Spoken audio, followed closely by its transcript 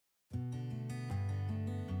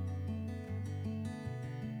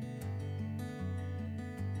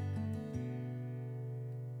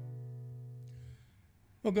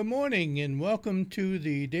Well, good morning and welcome to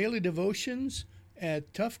the daily devotions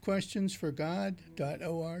at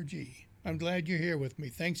toughquestionsforgod.org. I'm glad you're here with me.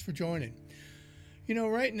 Thanks for joining.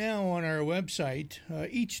 Right now on our website,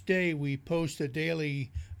 each day we post a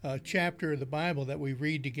daily chapter of the Bible that we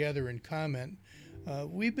read together and comment.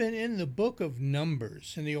 We've been in the book of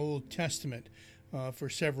Numbers in the Old Testament for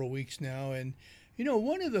several weeks now, and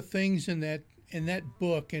one of the things in that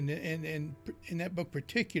book and in that book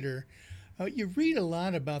particular. You read a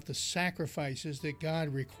lot about the sacrifices that God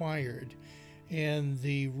required and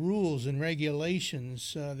the rules and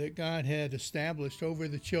regulations that God had established over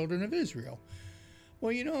the children of Israel.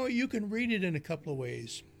 Well, you can read it in a couple of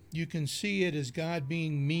ways. You can see it as God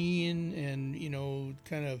being mean and,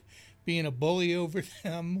 kind of being a bully over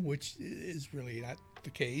them, which is really not the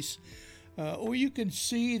case. Or you can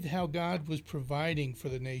see how God was providing for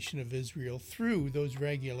the nation of Israel through those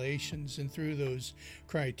regulations and through those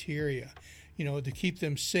criteria, to keep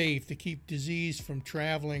them safe, to keep disease from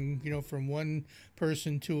traveling, from one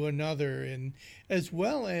person to another, and as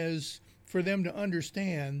well as for them to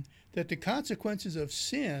understand that the consequences of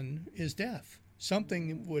sin is death.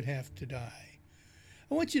 Something would have to die.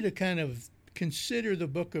 I want you to kind of consider the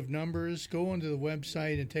book of Numbers, go onto the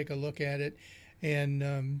website and take a look at it,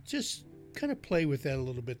 and just kind of play with that a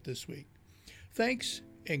little bit this week. Thanks,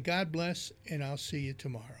 and God bless, and I'll see you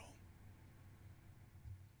tomorrow.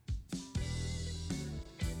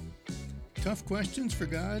 Tough Questions for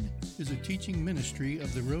God is a teaching ministry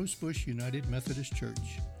of the Rosebush United Methodist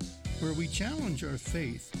Church, where we challenge our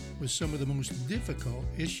faith with some of the most difficult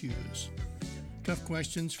issues. Tough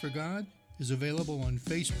Questions for God is available on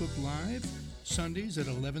Facebook Live, Sundays at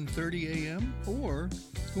 11:30 a.m., or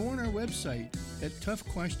go on our website at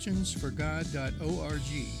toughquestionsforgod.org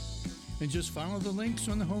and just follow the links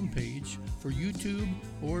on the homepage for YouTube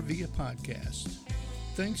or via podcast.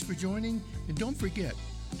 Thanks for joining, and don't forget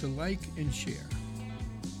to like and share.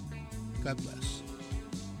 God bless.